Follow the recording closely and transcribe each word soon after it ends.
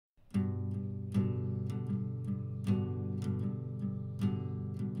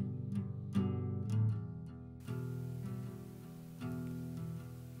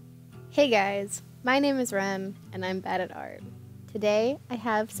Hey guys, my name is Wren, and I'm bad at art. Today, I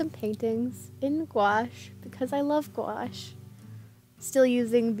have some paintings in gouache because I love gouache. Still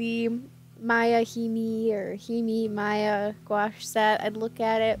using the Maya Himi or Himi Maya gouache set. I'd look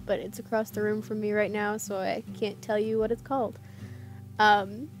at it, but it's across the room from me right now, so I can't tell you what it's called.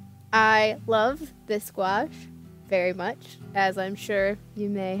 I love this gouache very much, as I'm sure you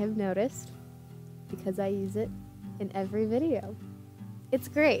may have noticed, because I use it in every video. It's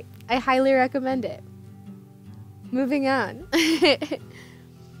great. I highly recommend it. Moving on.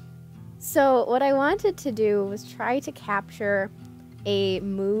 So what I wanted to do was try to capture a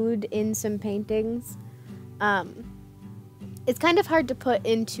mood in some paintings. It's kind of hard to put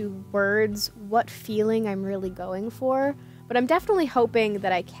into words what feeling I'm really going for, but I'm definitely hoping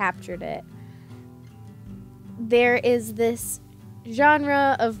that I captured it. There is this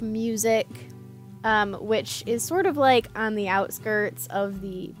genre of music which is sort of like on the outskirts of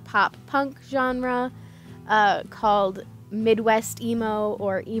the pop punk genre, called Midwest Emo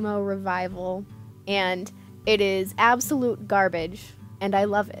or Emo Revival, and it is absolute garbage, and I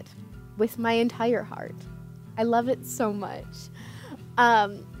love it with my entire heart. I love it so much.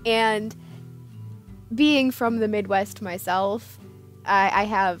 And being from the Midwest myself, I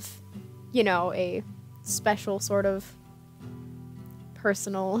have, you know, a special sort of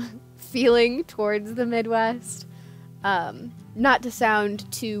personal feeling towards the Midwest. Not to sound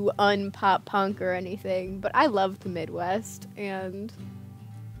too un-pop punk or anything, but I love the Midwest, and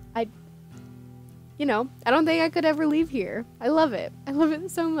I don't think I could ever leave here. I love it. I love it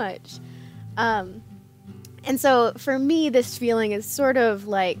so much. And so for me, this feeling is sort of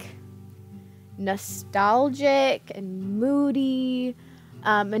like nostalgic and moody,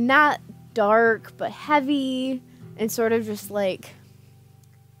 and not dark, but heavy, and sort of just like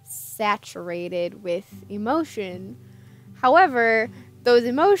saturated with emotion. However, those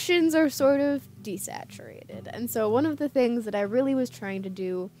emotions are sort of desaturated. And so one of the things that I really was trying to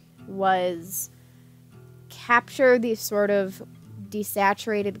do was capture these sort of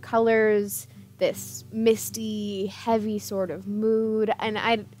desaturated colors, this misty, heavy sort of mood. And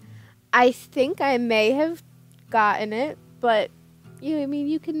I think I may have gotten it, but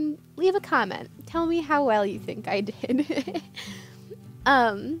you can leave a comment. Tell me how well you think I did.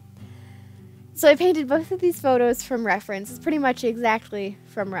 So I painted both of these photos from reference. It's pretty much exactly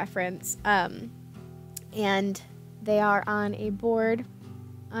from reference. And they are on a board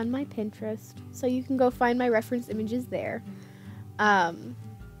on my Pinterest, so you can go find my reference images there. And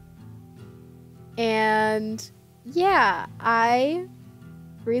yeah, I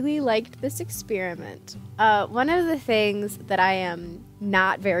really liked this experiment. One of the things that I am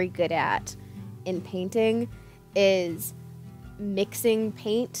not very good at in painting is mixing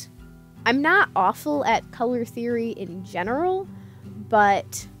paint. I'm not awful at color theory in general,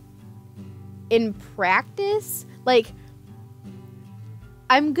 but in practice, like,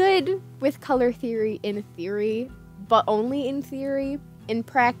 I'm good with color theory in theory, but only in theory. In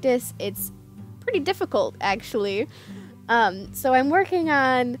practice, it's pretty difficult, actually. So I'm working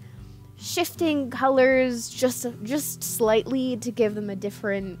on shifting colors just slightly to give them a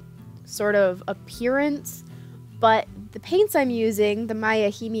different sort of appearance. But the paints I'm using, the Maya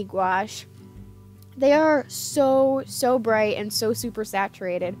Himi gouache, they are so bright and so super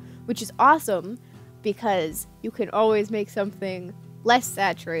saturated, which is awesome because you can always make something less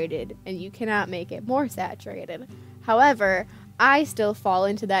saturated and you cannot make it more saturated. However, I still fall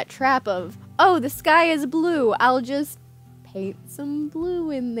into that trap of, oh, the sky is blue, I'll just paint some blue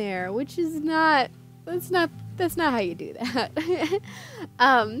in there, which is that's not how you do that.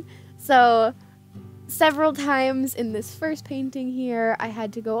 So several times in this first painting here, I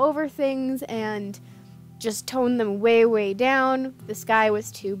had to go over things and just tone them way down. The sky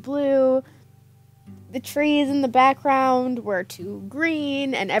was too blue, the trees in the background were too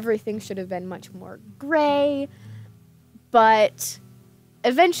green, and everything should have been much more gray. But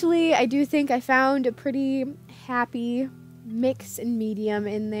eventually, I do think I found a pretty happy mix and medium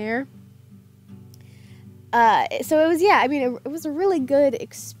in there. So it was, it was a really good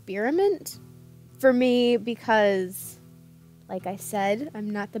experiment for me because, like I said, I'm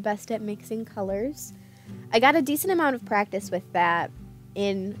not the best at mixing colors. I got a decent amount of practice with that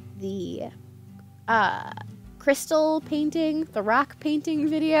in the crystal painting, the rock painting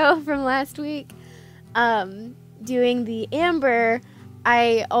video from last week. Doing the amber,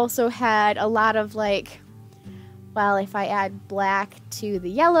 I also had a lot of like, well, if I add black to the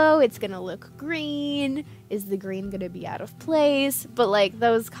yellow, it's gonna look green. Is the green gonna be out of place? But like,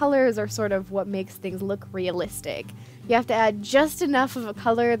 those colors are sort of what makes things look realistic. You have to add just enough of a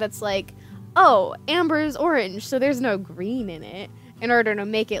color that's like, oh, amber is orange, so there's no green in it. in order to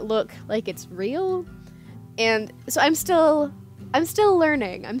make it look like it's real. And so I'm still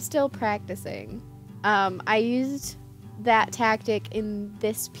learning. I'm still practicing. I used that tactic in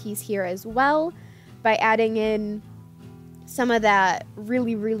this piece here as well by adding in some of that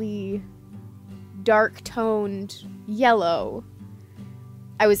really, really dark toned yellow.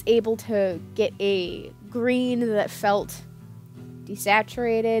 I was able to get a green that felt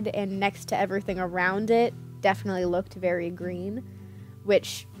desaturated, and next to everything around it definitely looked very green,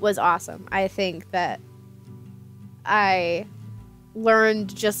 which was awesome. I think that I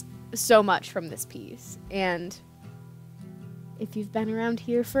learned just so much from this piece, and if you've been around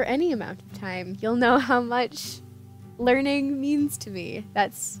here for any amount of time, you'll know how much learning means to me.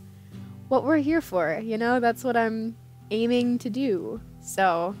 That's what we're here for, you know? That's what I'm aiming to do.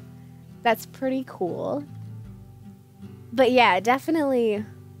 So that's pretty cool. But yeah, definitely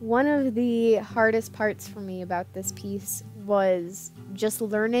one of the hardest parts for me about this piece was just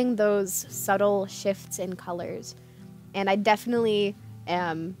learning those subtle shifts in colors. And I definitely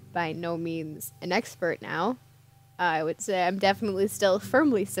am by no means an expert now. I would say I'm definitely still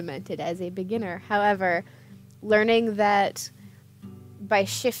firmly cemented as a beginner. However, learning that by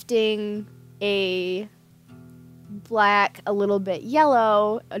shifting a black a little bit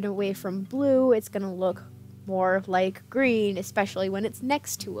yellow and away from blue, it's going to look more like green, especially when it's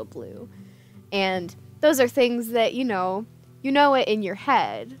next to a blue. And those are things that, you know it in your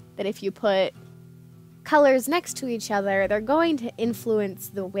head, that if you put colors next to each other, they're going to influence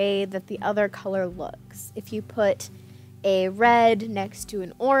the way that the other color looks. If you put a red next to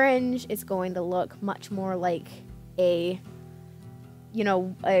an orange, it's going to look much more like a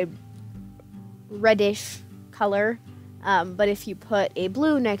reddish color. But if you put a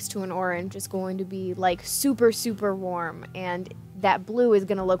blue next to an orange, it's going to be like super, super warm. And that blue is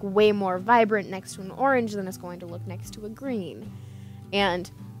going to look way more vibrant next to an orange than it's going to look next to a green. And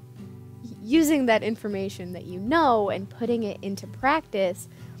using that information that you know and putting it into practice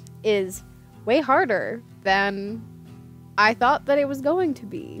is way harder than I thought that it was going to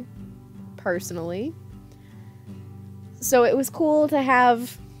be, personally. So it was cool to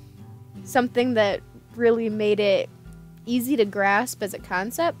have something that really made it easy to grasp as a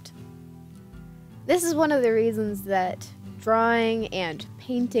concept. This is one of the reasons that drawing and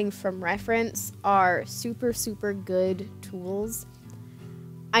painting from reference are super, super good tools.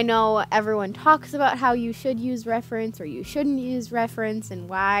 I know everyone talks about how you should use reference or you shouldn't use reference, and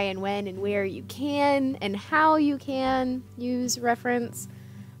why and when and where you can and how you can use reference,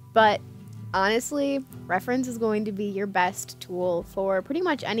 but honestly, reference is going to be your best tool for pretty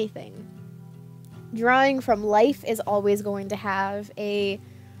much anything. Drawing from life is always going to have a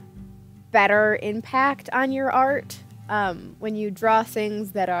better impact on your art. When you draw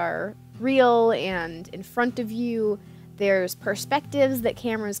things that are real and in front of you, there's perspectives that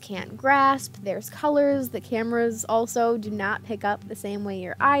cameras can't grasp. There's colors that cameras also do not pick up the same way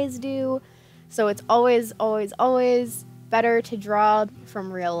your eyes do. So it's always, always, always better to draw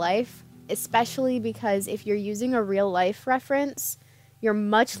from real life, especially because if you're using a real life reference, you're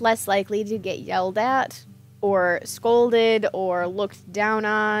much less likely to get yelled at or scolded or looked down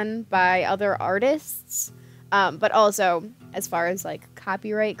on by other artists. But also, as far as like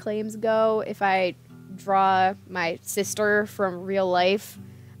copyright claims go, if I draw my sister from real life,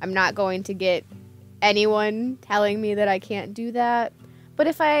 I'm not going to get anyone telling me that I can't do that. But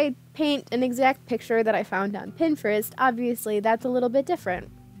if I paint an exact picture that I found on Pinterest, obviously that's a little bit different.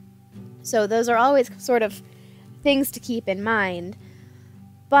 So those are always sort of things to keep in mind.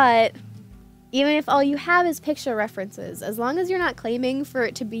 But even if all you have is picture references, as long as you're not claiming for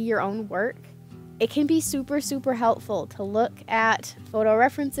it to be your own work, it can be super, super helpful to look at photo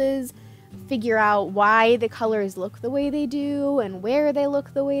references, figure out why the colors look the way they do and where they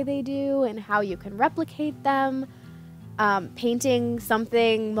look the way they do and how you can replicate them. Painting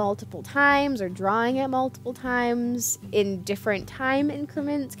something multiple times or drawing it multiple times in different time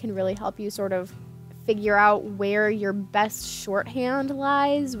increments can really help you sort of figure out where your best shorthand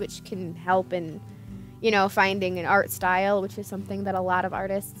lies, which can help in, finding an art style, which is something that a lot of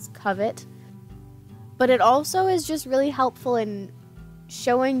artists covet. But it also is just really helpful in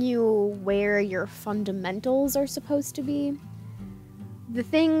showing you where your fundamentals are supposed to be. The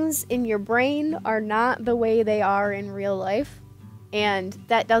things in your brain are not the way they are in real life, and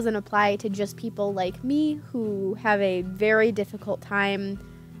that doesn't apply to just people like me who have a very difficult time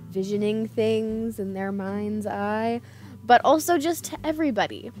visioning things in their mind's eye, but also just to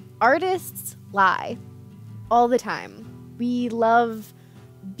everybody. Artists lie all the time. We love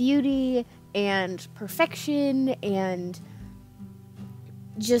beauty and perfection and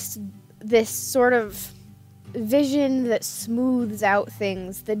just this sort of vision that smooths out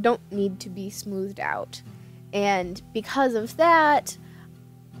things that don't need to be smoothed out. And because of that,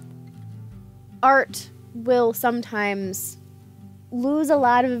 art will sometimes lose a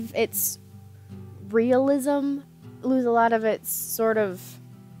lot of its realism, lose a lot of its sort of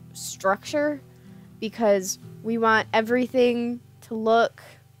structure, because we want everything to look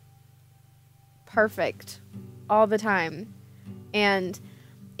perfect all the time. And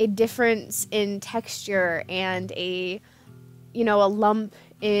a difference in texture and a lump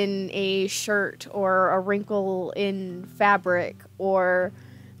in a shirt or a wrinkle in fabric or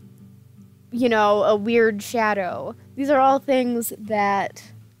a weird shadow. These are all things that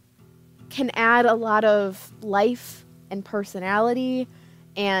can add a lot of life and personality,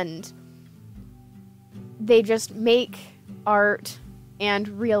 and they just make art and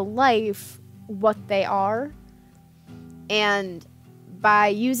real life what they are. And by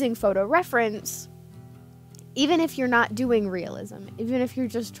using photo reference, even if you're not doing realism, even if you're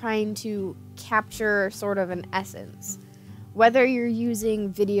just trying to capture sort of an essence, whether you're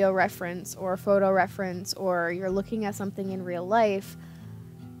using video reference or photo reference or you're looking at something in real life,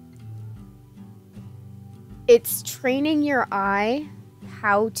 it's training your eye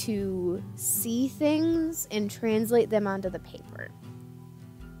how to see things and translate them onto the paper.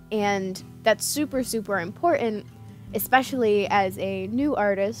 And that's super, super important, especially as a new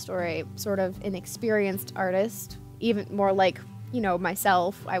artist or a sort of inexperienced artist, even more like,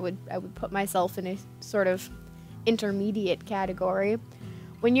 myself. I would put myself in a sort of intermediate category.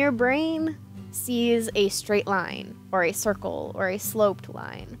 When your brain sees a straight line or a circle or a sloped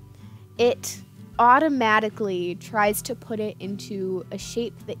line, it automatically tries to put it into a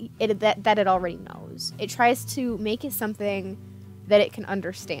shape that it already knows. It tries to make it something that it can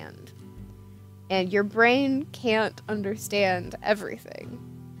understand. And your brain can't understand everything.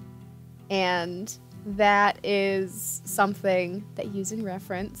 And that is something that using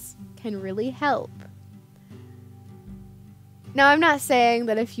reference can really help. Now, I'm not saying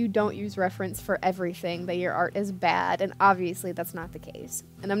that if you don't use reference for everything that your art is bad, and obviously that's not the case.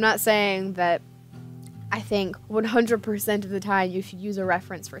 And I'm not saying that I think 100% of the time you should use a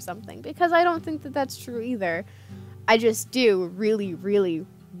reference for something, because I don't think that that's true either. I just do really, really,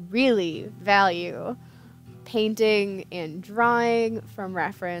 really value painting and drawing from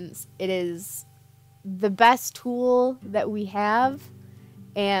reference. It is the best tool that we have,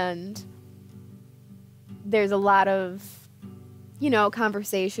 and there's a lot of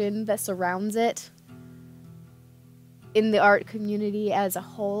conversation that surrounds it in the art community as a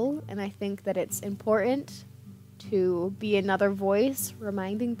whole, and I think that it's important to be another voice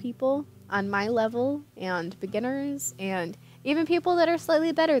reminding people on my level and beginners and even people that are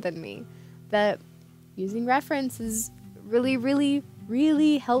slightly better than me that using reference is really, really,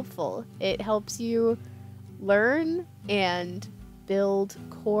 really helpful. It helps you learn and build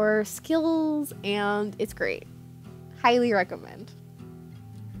core skills, and it's great. Highly recommend.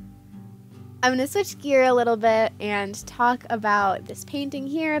 I'm going to switch gear a little bit and talk about this painting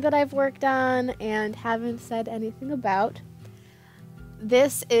here that I've worked on and haven't said anything about.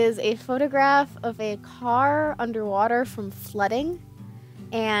 This is a photograph of a car underwater from flooding,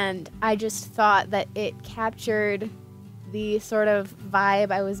 and I just thought that it captured the sort of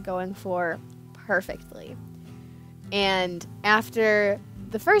vibe I was going for perfectly. And after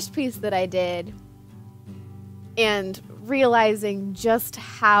the first piece that I did, and realizing just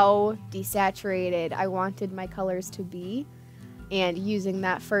how desaturated I wanted my colors to be, and using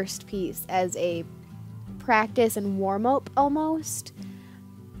that first piece as a practice and warm-up almost,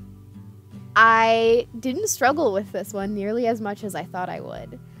 I didn't struggle with this one nearly as much as I thought I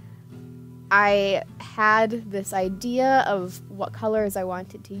would. I had this idea of what colors I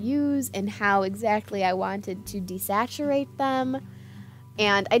wanted to use and how exactly I wanted to desaturate them.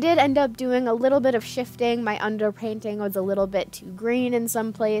 And I did end up doing a little bit of shifting. My underpainting was a little bit too green in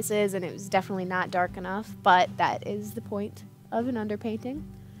some places, and it was definitely not dark enough, but that is the point of an underpainting.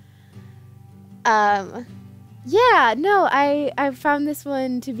 I found this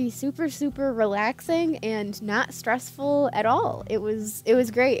one to be super, super relaxing and not stressful at all. It was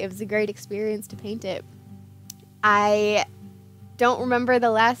great. It was a great experience to paint it. I don't remember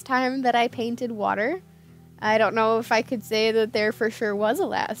the last time that I painted water. I don't know if I could say that there for sure was a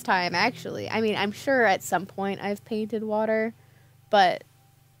last time, actually. I mean, I'm sure at some point I've painted water, but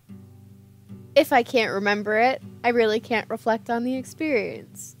if I can't remember it, I really can't reflect on the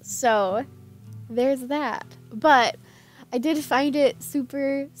experience. So there's that. But I did find it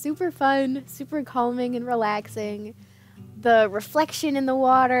super, super fun, super calming and relaxing. The reflection in the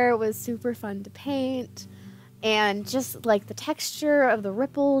water was super fun to paint. and just like the texture of the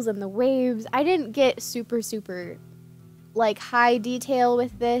ripples and the waves. I didn't get super like high detail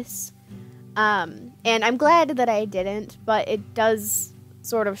with this, and I'm glad that I didn't, but it does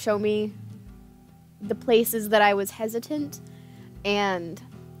sort of show me the places that I was hesitant, and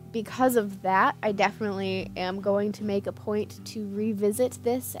because of that, I definitely am going to make a point to revisit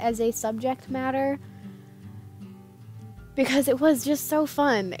this as a subject matter, because it was just so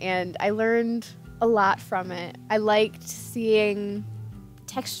fun and I learned a lot from it. I liked seeing the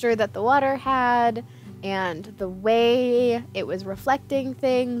texture that the water had and the way it was reflecting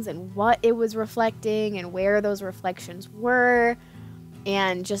things and what it was reflecting and where those reflections were,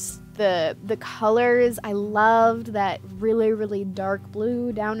 and just the colors. I loved that really dark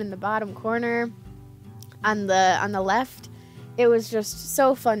blue down in the bottom corner on the left. It was just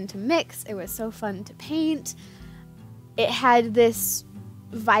so fun to mix. It was so fun to paint. It had this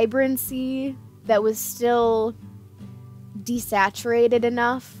vibrancy that was still desaturated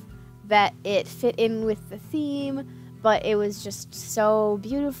enough that it fit in with the theme, but it was just so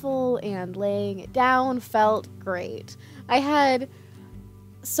beautiful, and laying it down felt great. I had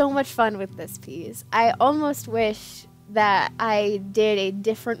so much fun with this piece. I almost wish that I did a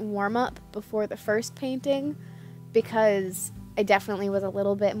different warm-up before the first painting, because I definitely was a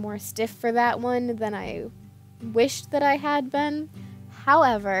little bit more stiff for that one than I wished that I had been.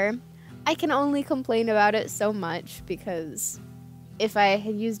 However, I can only complain about it so much, because if I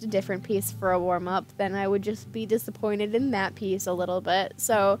had used a different piece for a warm-up, then I would just be disappointed in that piece a little bit.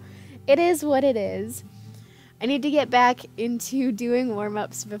 So it is what it is. I need to get back into doing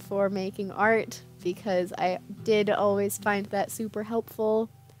warm-ups before making art, because I did always find that super helpful.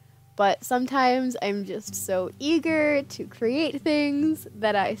 But sometimes I'm just so eager to create things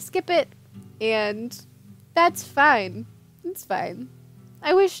that I skip it, and that's fine. It's fine.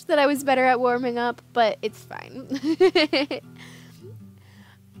 I wish that I was better at warming up, but it's fine.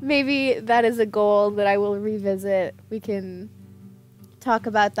 Maybe that is a goal that I will revisit. We can talk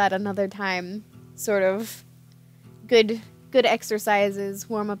about that another time. Sort of good exercises,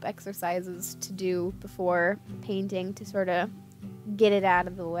 warm-up exercises to do before painting to sort of get it out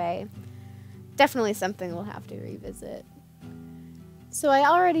of the way. Definitely something we'll have to revisit. So I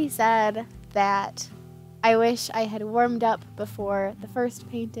already said that I wish I had warmed up before the first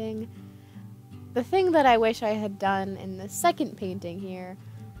painting. The thing that I wish I had done in the second painting here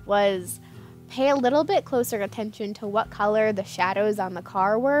was pay a little bit closer attention to what color the shadows on the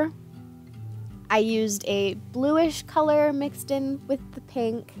car were. I used a bluish color mixed in with the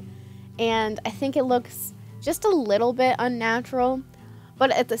pink, and I think it looks just a little bit unnatural,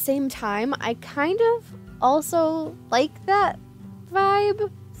 but at the same time, I kind of also like that vibe,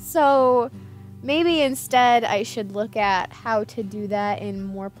 so maybe instead I should look at how to do that in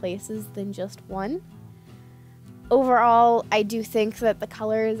more places than just one. Overall, I do think that the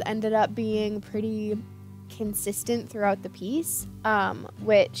colors ended up being pretty consistent throughout the piece,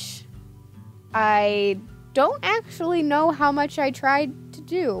 which I don't actually know how much I tried to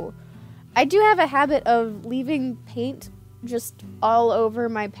do. I do have a habit of leaving paint just all over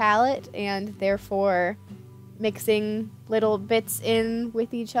my palette, and therefore mixing little bits in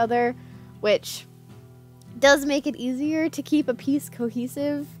with each other, which does make it easier to keep a piece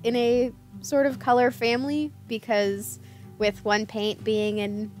cohesive in a sort of color family, because with one paint being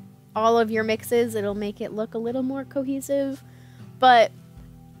in all of your mixes, it'll make it look a little more cohesive. But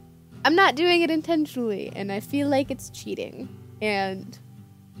I'm not doing it intentionally, and I feel like it's cheating. And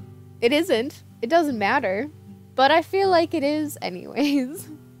it isn't. It doesn't matter. But I feel like it is anyways.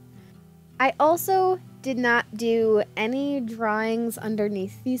 I also did not do any drawings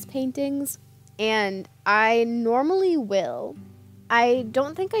underneath these paintings, and I normally will. I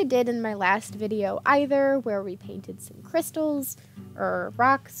don't think I did in my last video either, where we painted some crystals, or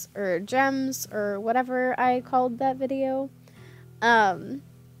rocks, or gems, or whatever I called that video. But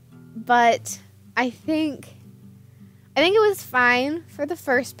I think it was fine for the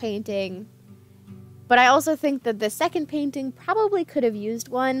first painting, but I also think that the second painting probably could have used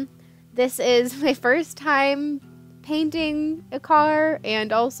one. This is my first time painting a car,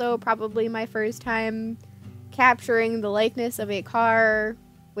 and also probably my first time capturing the likeness of a car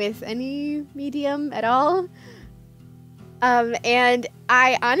with any medium at all. And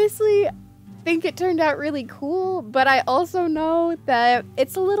I honestly think it turned out really cool, but I also know that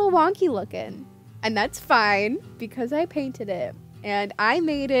it's a little wonky looking, and that's fine because I painted it and I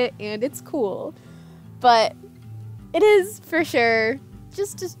made it and it's cool. But it is for sure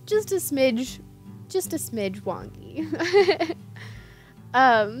just a smidge wonky.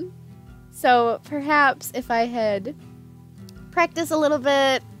 So perhaps if I had practiced a little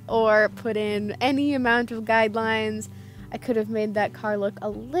bit, or put in any amount of guidelines. I could have made that car look a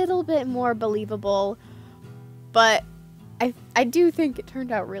little bit more believable, but I do think it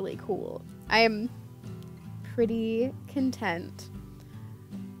turned out really cool. I am pretty content.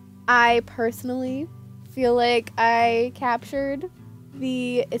 I personally feel like I captured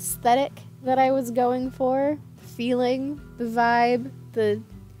the aesthetic that I was going for, the feeling, the vibe, the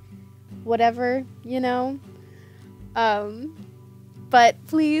whatever, you know? But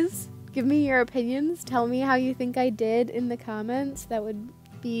please give me your opinions. Tell me how you think I did in the comments. That would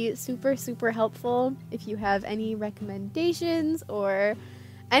be super, super helpful. If you have any recommendations or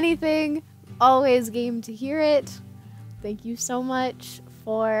anything, always game to hear it. Thank you so much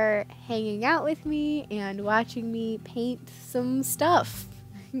for hanging out with me and watching me paint some stuff.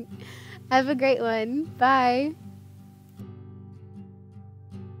 Have a great one. Bye.